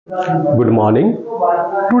Good morning.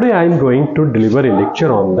 Today I am going to deliver a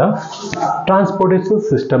lecture on the transportation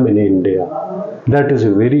system in India. That is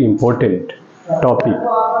a very important topic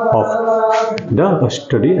of the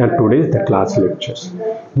study and today's the class lectures.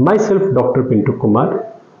 Myself Dr. Pintu Kumar,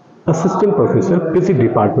 Assistant Professor, PC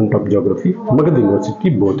Department of Geography, Magad University,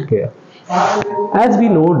 Bodh Gaya. As we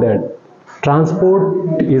know that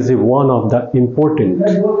transport is one of the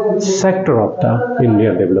important sector of the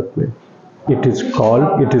India development. It is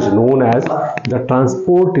known as the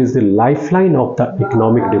transport is the lifeline of the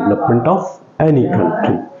economic development of any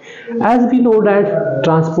country. As we know that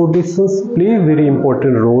transportations play a very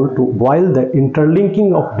important role to while the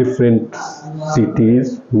interlinking of different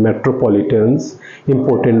cities, metropolitans,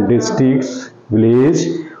 important districts, village,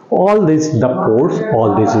 all this the ports,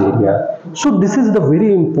 all this area. So this is the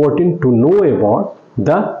very important to know about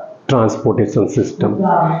the transportation system.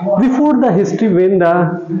 Before the history, when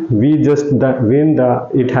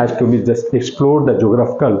it has to be just explored the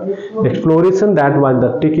geographical exploration that was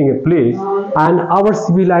the taking a place, and our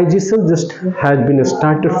civilization just has been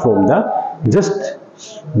started from the just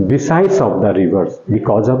besides of the rivers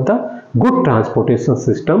because of the good transportation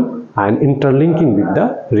system and interlinking with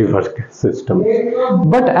the river system.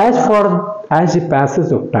 But as the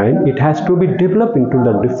passage of time, it has to be developed into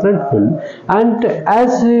the different field, and it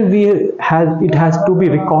has to be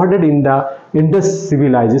recorded in the Indus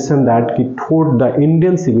civilization that it thought the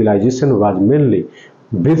Indian civilization was mainly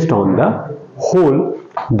based on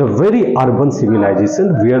the very urban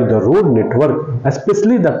civilization where the road network,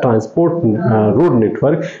 especially the transport road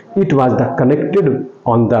network, it was the connected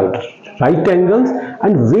on the right angles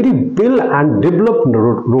and very built and developed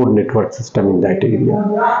road network system in that area.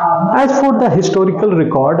 As for the historical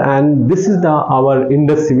record, and this is our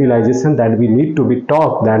Indus civilization that we need to be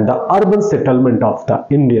taught that the urban settlement of the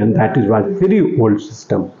Indian, that is was very old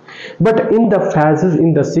system. But in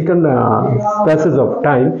the second passage of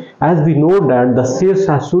time, as we know that the Sher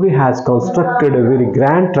Shah Suri has constructed a very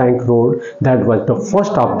grand trunk road that was the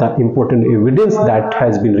first of the important evidence that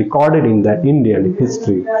has been recorded in the Indian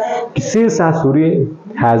history. Sher Shah Suri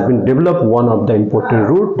has been developed one of the important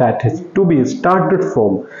route that has to be started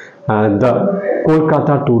from the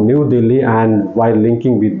Kolkata to New Delhi, and while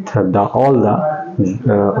linking with all the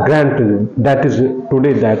grand that is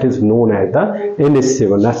today that is known as the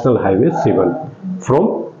NH7 National Highway 7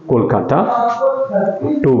 from Kolkata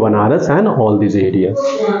to Banaras and all these areas.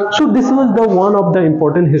 So this was the one of the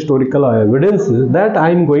important historical evidences that I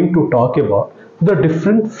am going to talk about the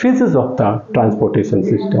different phases of the transportation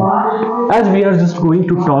system. As we are just going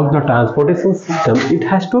to talk the transportation system, it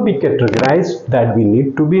has to be categorized that we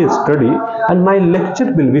need to be studied, and my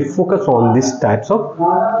lecture will be focused on these types of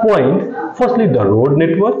points. Firstly, the road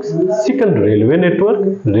networks, second railway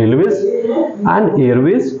network, railways and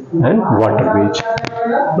airways and waterways.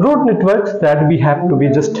 Road networks that we have to be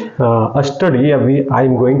just a study. I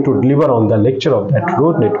am going to deliver on the lecture of that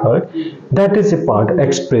road network. That is a part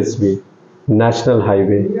expressway, national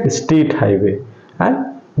highway, state highway,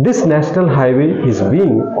 and this national highway is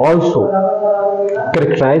being also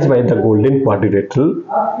characterized by the golden quadrilateral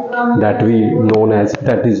that we known as,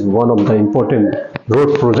 that is one of the important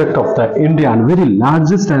road project of the India and very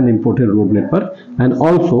largest and important road network, and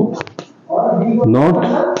also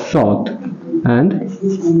north south and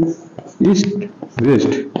east west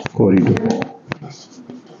corridor.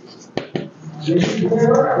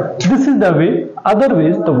 This is the way. Other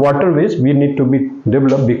ways, the waterways we need to be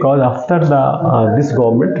developed, because after this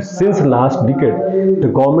government, since last decade, the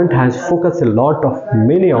government has focused a lot of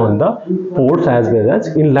money on the ports as well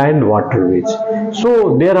as inland waterways.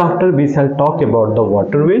 So thereafter we shall talk about the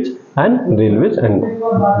waterways and railways and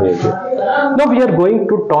railways. Now we are going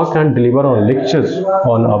to talk and deliver on lectures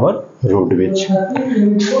on our road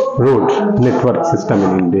network system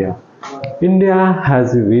in India. India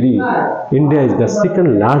is the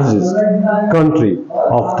second largest country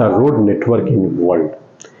of the road network in the world.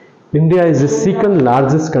 India is the second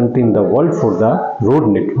largest country in the world for the road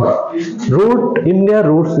network. India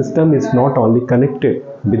road system is not only connected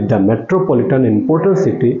with the metropolitan important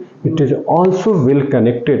city, it is also well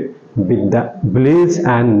connected with the village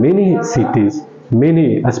and many cities,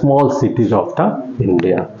 many small cities of the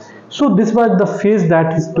India. So this was the phase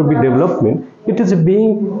that is to be development. It is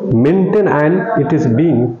being maintained and it is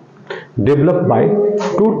being developed by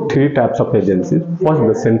 2-3 types of agencies. First,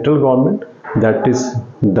 the central government, that is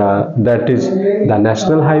the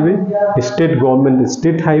national highway, state government,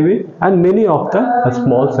 state highway, and many of the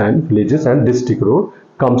small and villages and district road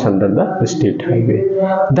comes under the state highway.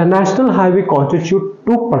 The national highway constitute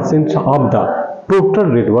 2% of the total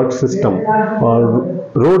network system or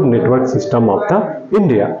road network system of the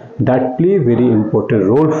India that play very important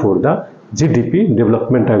role for the GDP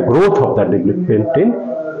development and growth of the development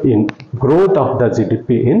in growth of the GDP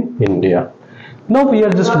in India. Now we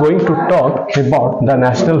are just going to talk about the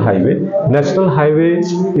national highway. National highway,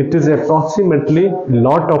 it is approximately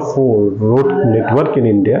lot of road network in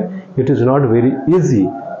India. It is not very easy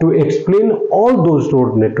to explain all those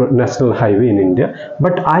road network national highway in India,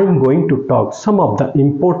 but I am going to talk some of the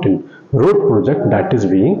important road project that is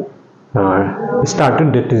being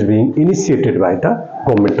started, that is being initiated by the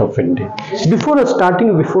government of India. Before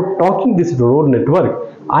talking this road network,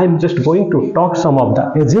 I am just going to talk some of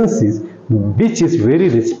the agencies which is very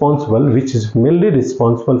responsible, which is mainly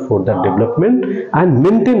responsible for the development and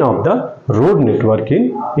maintenance of the road network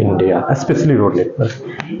in India, especially road network.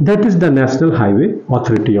 That is the National Highway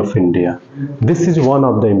Authority of India. This is one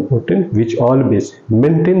of the important which always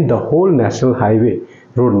maintain the whole national highway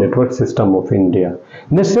road network system of India.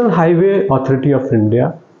 National Highway Authority of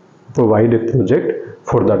India provide a project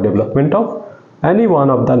for the development of any one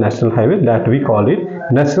of the national highway, that we call it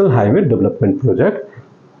National Highway Development Project.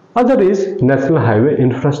 Other is National Highway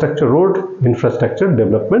Infrastructure Road Infrastructure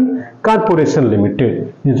Development Corporation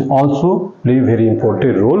Limited is also play very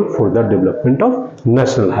important role for the development of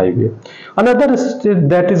national highway. Another state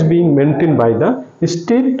that is being maintained by the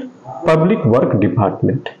State Public Work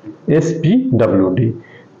Department, SPWD.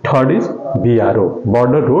 Third is BRO,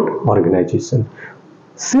 Border Road Organization.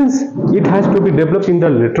 Since it has to be developed in the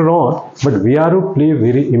later on, but BRO play a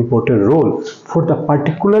very important role for the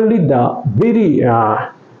particularly the very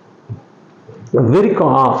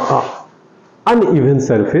uneven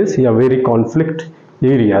surface, very conflict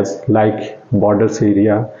areas like borders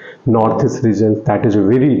area, northeast regions, that is a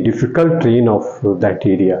very difficult terrain of that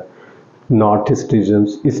area. Northeast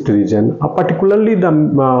regions, east region, particularly the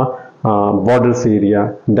borders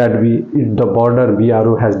area, that the border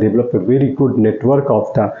BRO has developed a very good network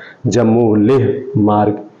of the Jammu Leh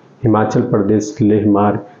Marg, Himachal Pradesh Leh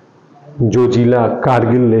Marg, Jojila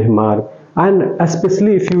Kargil Leh Marg, and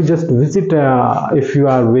especially if you just visit, if you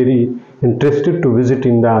are very interested to visit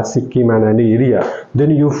in the Sikkim and any area,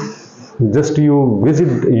 then you just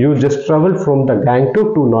travel from the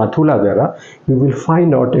Gangtok to Nathuladara, you will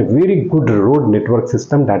find out a very good road network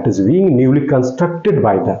system that is being newly constructed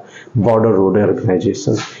by the Border Road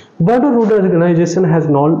Organization. Border Road Organization has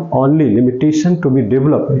not only limitation to be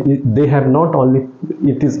developed, they have not only,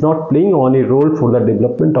 it is not playing only role for the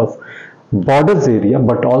development of borders area,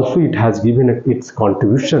 but also it has given its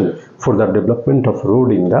contribution for the development of road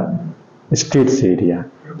in the states area.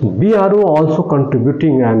 BRO also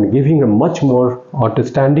contributing and giving a much more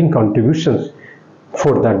outstanding contributions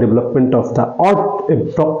for the development of the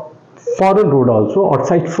foreign road also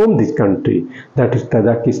outside from this country, that is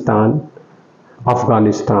Kazakhstan,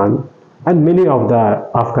 Afghanistan, and many of the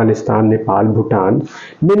Afghanistan, Nepal, Bhutan,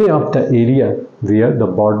 many of the area where the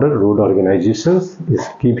border road organizations is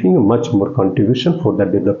giving a much more contribution for the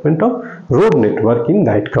development of road network in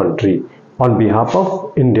that country on behalf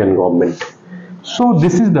of Indian government. So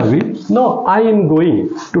this is the way. Now I am going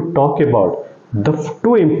to talk about the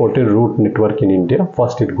two important road network in India.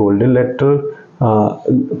 First is Golden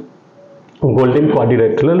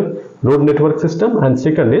Quadrilateral road network system, and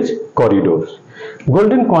second is corridors.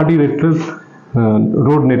 Golden Quadrilateral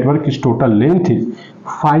road network is total length is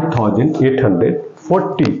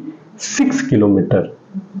 5,846 km.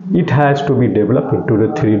 It has to be developed into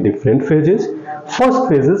the three different phases. First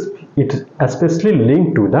phase is it is especially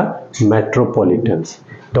linked to the metropolitans.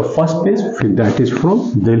 The first phase, that is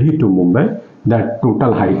from Delhi to Mumbai, that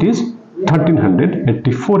total height is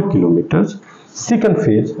 1384 kilometers. Second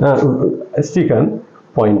phase, second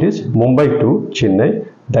point is Mumbai to Chennai,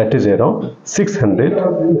 that is around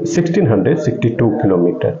 1662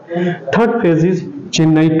 kilometers. Third phase is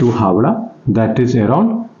Chennai to Howrah, that is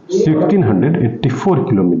around 1684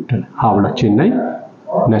 kilometers. Howrah Chennai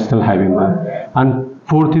National Highway mark. And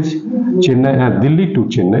fourth is Chennai, Delhi to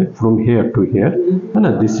Chennai, from here to here,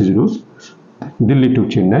 and this is route Delhi to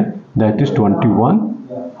Chennai, that is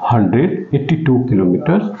 2182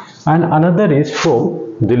 kilometers. And another is from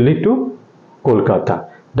Delhi to Kolkata,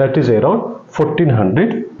 that is around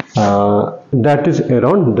 1400, that is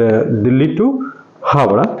around the Delhi to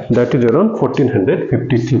Howrah, that is around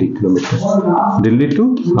 1453 kilometers. Delhi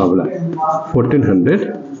to Howrah,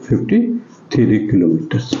 1453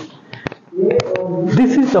 kilometers.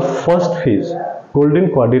 This is the first phase. Golden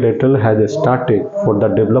Quadrilateral has started for the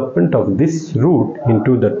development of this route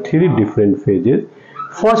into the three different phases.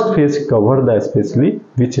 First phase covered the especially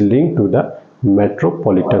which link to the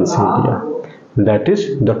metropolitan area. that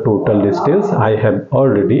is the total distance. I have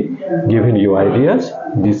already given you ideas,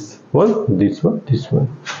 this one, this one, this one.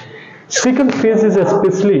 Second phase is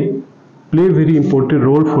especially play very important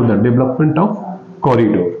role for the development of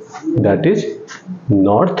corridor, that is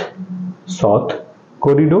north south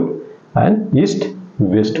corridor and east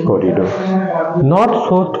west corridor. North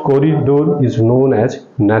south corridor is known as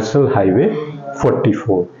National Highway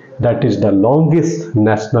 44, that is the longest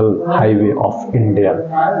national highway of India,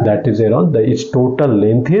 that is around its total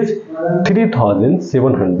length is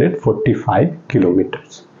 3745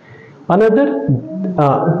 kilometers. Another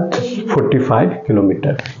 45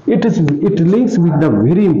 kilometers. It links with the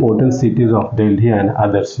very important cities of Delhi and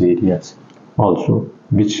other areas also,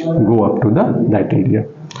 which go up to that area.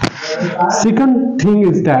 Second thing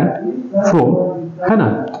is that from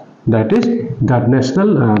that is that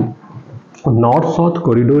national north-south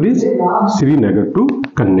corridor is Srinagar to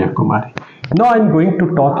Kanyakumari. Now I am going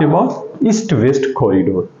to talk about east-west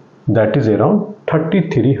corridor, that is around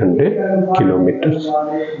 3300 kilometers.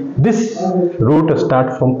 This route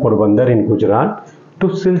starts from Porbandar in Gujarat to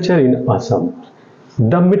Silchar in Assam.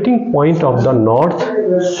 The meeting point of the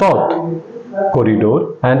north-south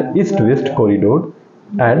corridor and east-west corridor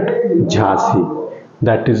at Jhansi,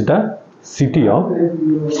 that is the city of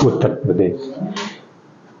Uttar Pradesh.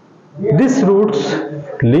 This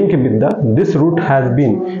route has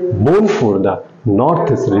been born for the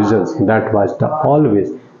northeast regions that was always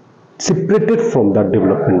separated from the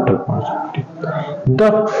developmental perspective.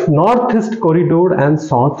 The northeast corridor and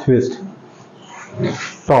south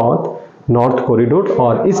north corridor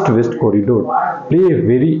or east west corridor play a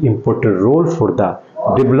very important role for the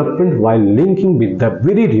development while linking with the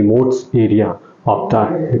very remote area of the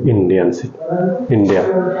India.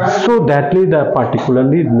 So that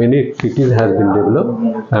particularly many cities has been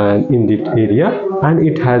developed and in this area, and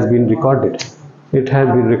it has been recorded. It has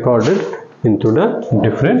been recorded into the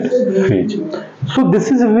different phase. So this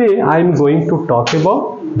is the way I am going to talk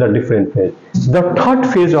about the different phase. The third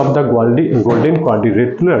phase of the Golden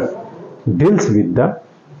Quadrilateral deals with the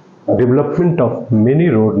development of many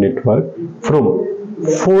road network from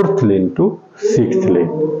 4th lane to 6th lane.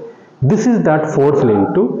 This is that 4th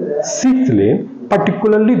lane to 6th lane,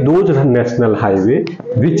 particularly those national highway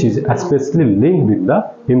which is especially linked with the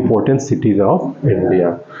important cities of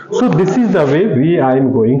India. So this is the way I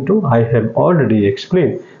have already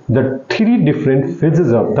explained the 3 different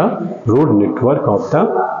phases of the road network of the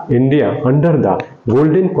India under the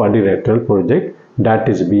Golden Quadrilateral project that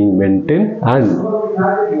is being maintained and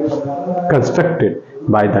constructed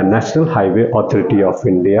by the National Highway Authority of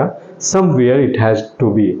India. Somewhere it has to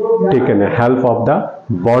be taken a help of the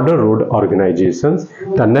border road organizations.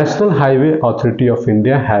 The National Highway Authority of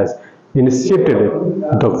India has initiated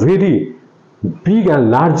the very big and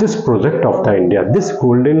largest project of the India. This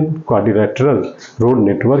Golden Quadrilateral road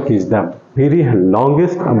network is the very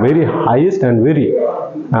longest, very highest and very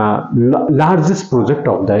largest project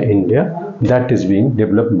of the India that is being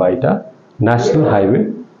developed by the National Highway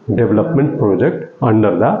Development Project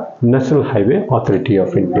under the National Highway Authority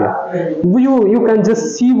of India. You can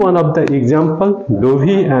just see one of the example,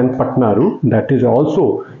 Dohi and Patna route, that is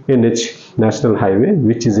also NH National Highway,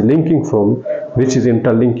 which is interlinking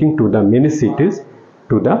to the many cities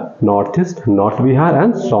to the northeast, North Bihar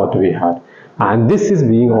and South Bihar. And this is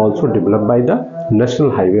being also developed by the National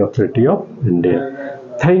Highway Authority of India.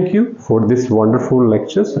 Thank you for this wonderful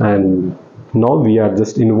lectures, and now we are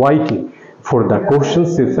just inviting for the question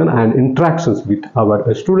session and interactions with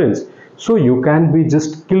our students, so you can be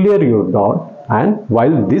just clear your doubt and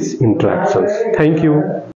while these interactions. Thank you.